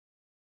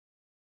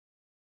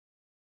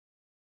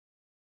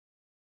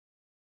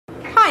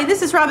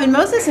this is Robin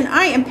Moses and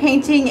I am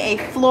painting a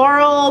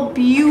floral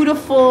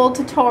beautiful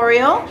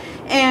tutorial,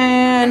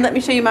 and let me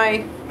show you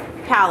my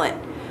palette.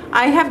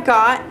 I have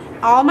got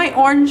all my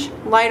orange,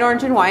 light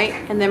orange and white,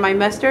 and then my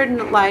mustard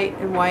and light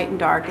and white and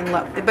dark and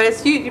but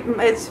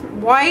it's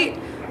white,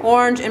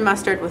 orange and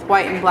mustard with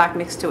white and black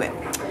mixed to it.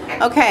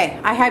 Okay,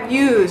 I have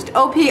used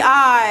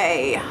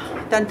OPI,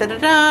 dun dun dun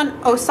dun,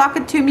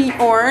 Osaka to me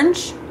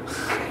orange.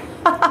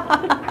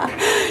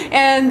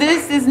 And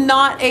this is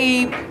not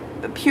a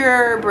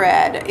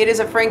purebred, it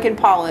is a Franken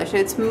polish.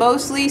 It's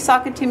mostly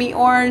Sakatumi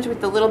orange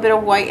with a little bit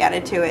of white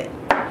added to it.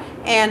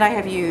 And I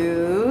have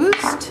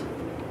used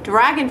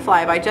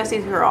Dragonfly by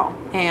Jesse's Girl.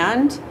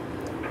 And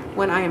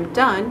when I am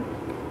done,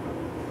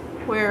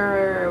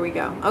 where we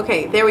go?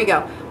 Okay, there we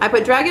go. I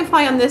put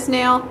Dragonfly on this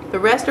nail. The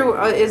rest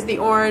is the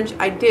orange.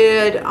 I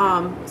did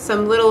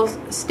some little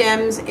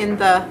stems in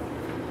the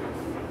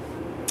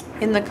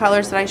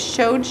colors that I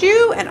showed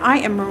you, and I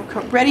am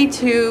ready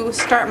to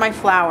start my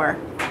flower.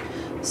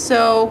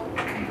 So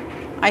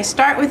I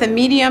start with a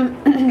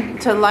medium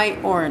to light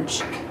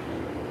orange,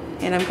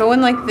 and I'm going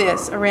like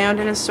this around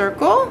in a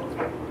circle,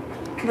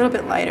 a little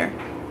bit lighter,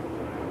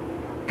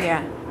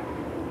 yeah,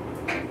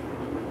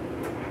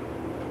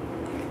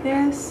 like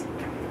this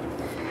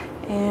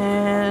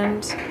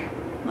and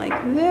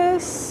like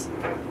this.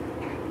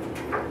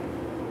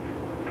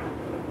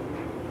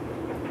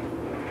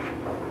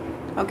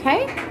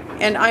 Okay,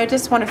 and I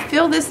just want to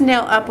fill this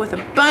nail up with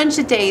a bunch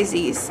of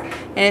daisies,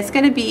 and it's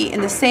going to be in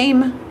the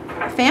same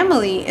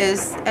family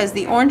as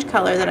the orange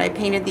color that I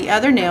painted the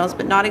other nails,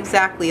 but not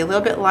exactly, a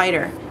little bit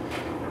lighter.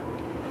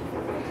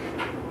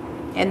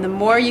 And the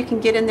more you can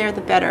get in there, the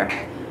better.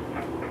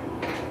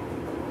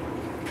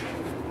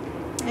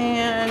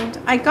 And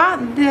I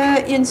got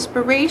the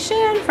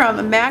inspiration from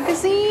a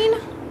magazine,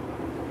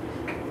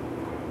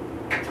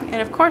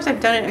 and of course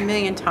I've done it a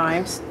million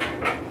times,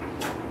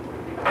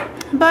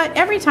 but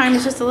every time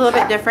is just a little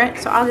bit different,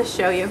 so I'll just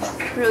show you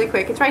really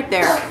quick. It's right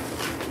there.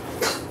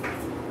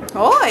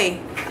 Oi!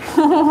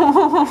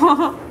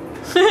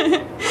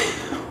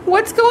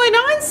 What's going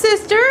on,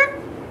 sister?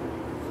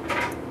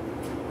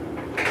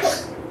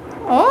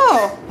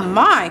 Oh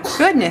my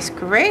goodness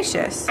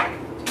gracious.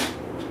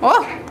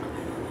 Oh!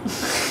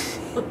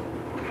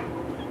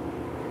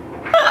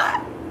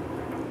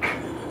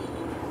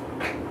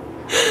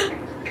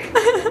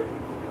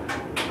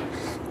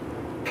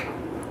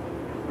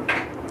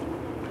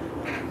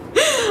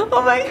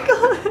 Oh my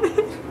god.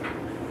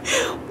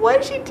 What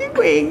is she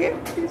doing?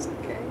 It's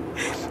okay.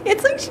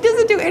 It's like she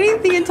doesn't do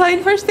anything until I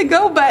push the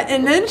go button,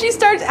 and then she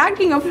starts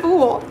acting a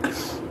fool.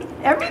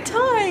 Every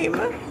time.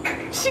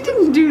 She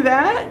didn't do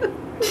that.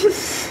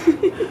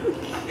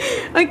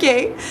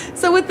 Okay,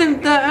 so with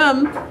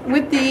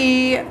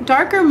the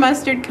darker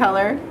mustard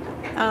color,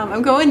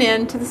 I'm going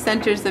into the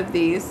centers of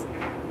these.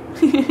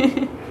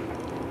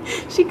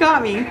 She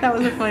got me. That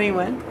was a funny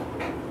one.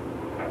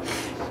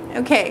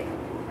 Okay.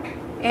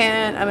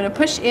 And I'm going to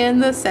push in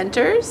the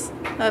centers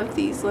of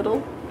these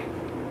little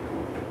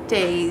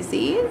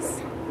daisies.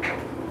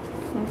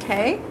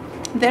 Okay.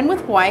 Then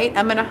with white,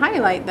 I'm going to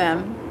highlight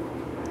them.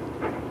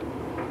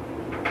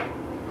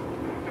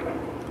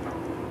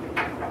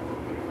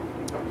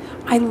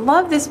 I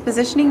love this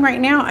positioning right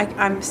now.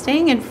 I'm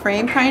staying in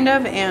frame kind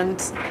of, and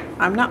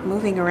I'm not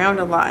moving around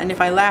a lot. And if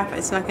I laugh,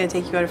 it's not going to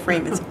take you out of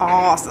frame. It's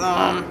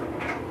awesome.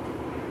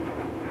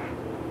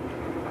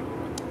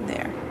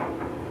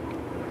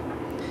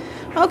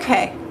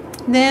 Okay,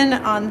 then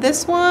on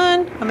this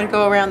one, I'm going to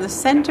go around the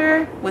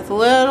center with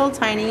little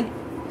tiny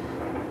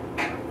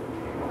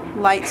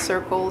light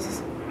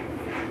circles,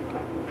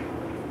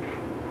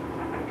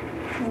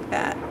 like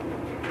that.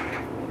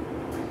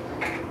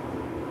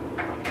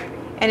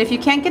 And if you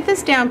can't get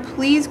this down,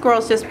 please,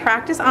 girls, just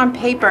practice on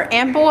paper.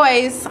 And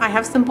boys, I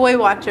have some boy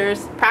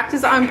watchers,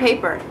 practice on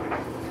paper.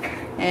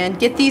 And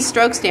get these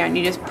strokes down.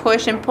 You just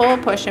push and pull,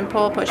 push and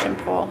pull, push and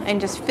pull, and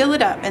just fill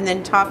it up. And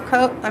then top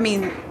coat,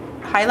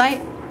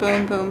 highlight,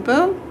 boom, boom,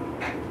 boom.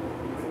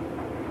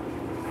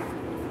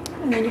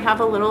 And then you have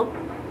a little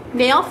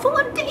nail full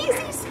of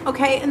daisies.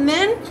 Okay, and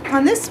then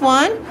on this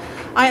one,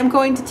 I am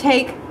going to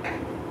take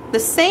the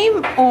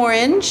same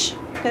orange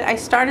that I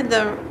started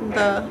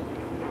the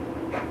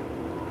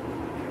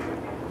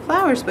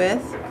flowers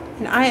with,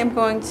 and I am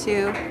going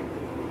to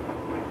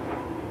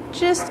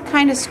just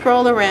kind of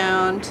scroll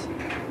around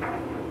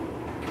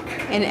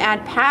and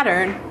add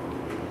pattern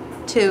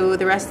to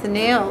the rest of the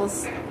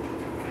nails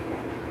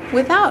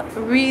without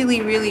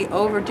really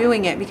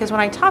overdoing it, because when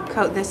I top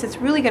coat this, it's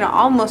really going to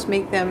almost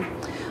make them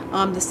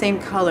the same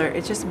color.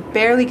 It's just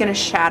barely going to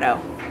shadow,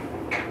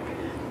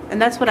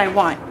 and that's what I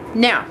want.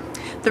 Now,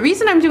 the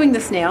reason I'm doing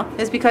this nail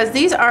is because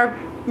these are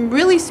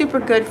really super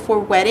good for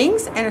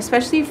weddings, and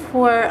especially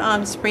for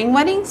spring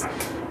weddings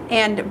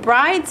and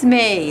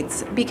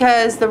bridesmaids,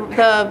 because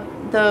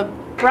the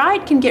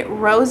bride can get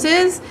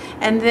roses,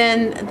 and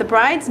then the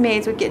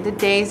bridesmaids would get the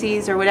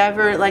daisies or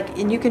whatever, like,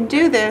 and you can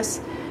do this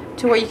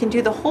to where you can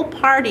do the whole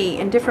party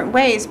in different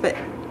ways, but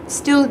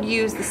still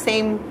use the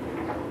same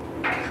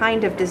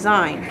kind of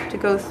design to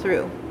go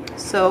through.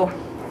 So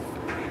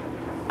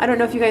I don't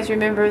know if you guys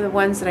remember the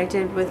ones that I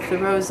did with the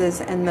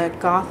roses and the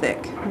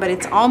Gothic, but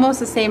it's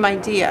almost the same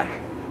idea.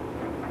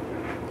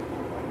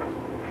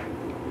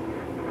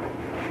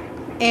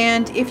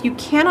 And if you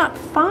cannot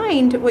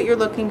find what you're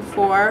looking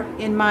for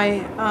in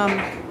my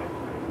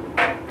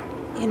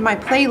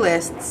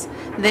playlists,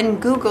 then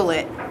Google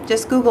it.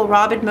 Just Google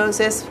Robin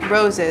Moses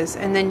roses,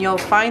 and then you'll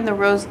find the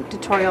rose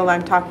tutorial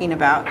I'm talking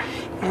about.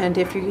 And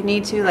if you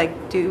need to,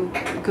 like, do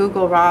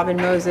Google Robin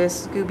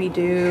Moses,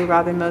 Scooby-Doo,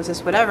 Robin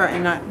Moses, whatever,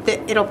 and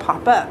it'll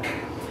pop up.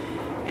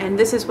 And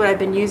this is what I've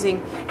been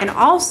using. And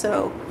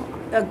also,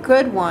 a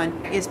good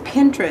one is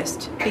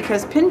Pinterest,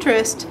 because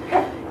Pinterest,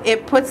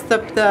 it puts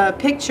the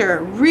picture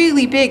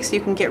really big so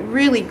you can get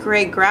really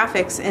great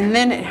graphics, and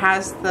then it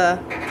has the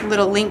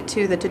little link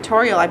to the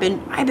tutorial. I've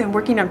been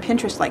working on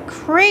Pinterest like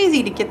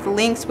crazy to get the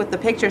links with the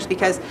pictures,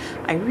 because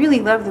I really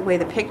love the way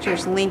the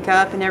pictures link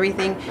up and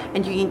everything,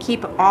 and you can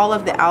keep all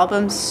of the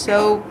albums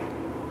so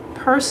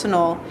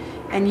personal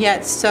and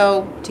yet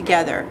so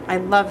together. I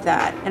love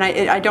that. And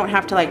I don't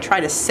have to like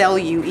try to sell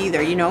you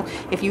either, you know.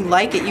 If you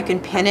like it, you can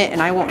pin it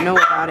and I won't know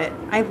about it.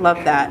 I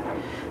love that.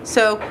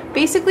 So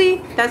basically,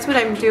 that's what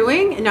I'm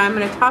doing, and now I'm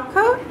going to top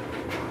coat.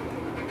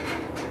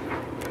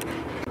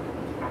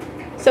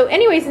 So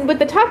anyways, with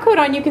the top coat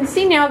on, you can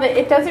see now that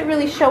it doesn't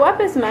really show up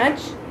as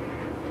much,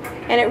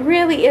 and it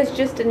really is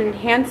just an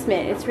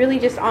enhancement. It's really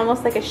just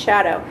almost like a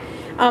shadow.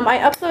 I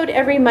upload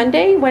every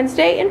Monday,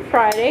 Wednesday, and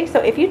Friday,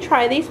 so if you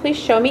try these, please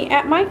show me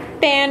at my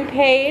fan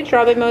page,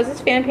 Robin Moses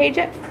fan page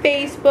at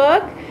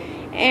Facebook,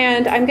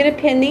 and I'm going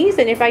to pin these,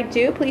 and if I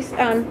do, please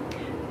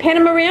pin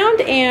them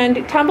around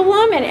and tumble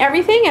them and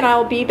everything, and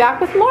I'll be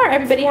back with more.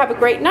 Everybody have a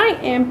great night,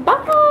 and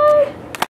bye!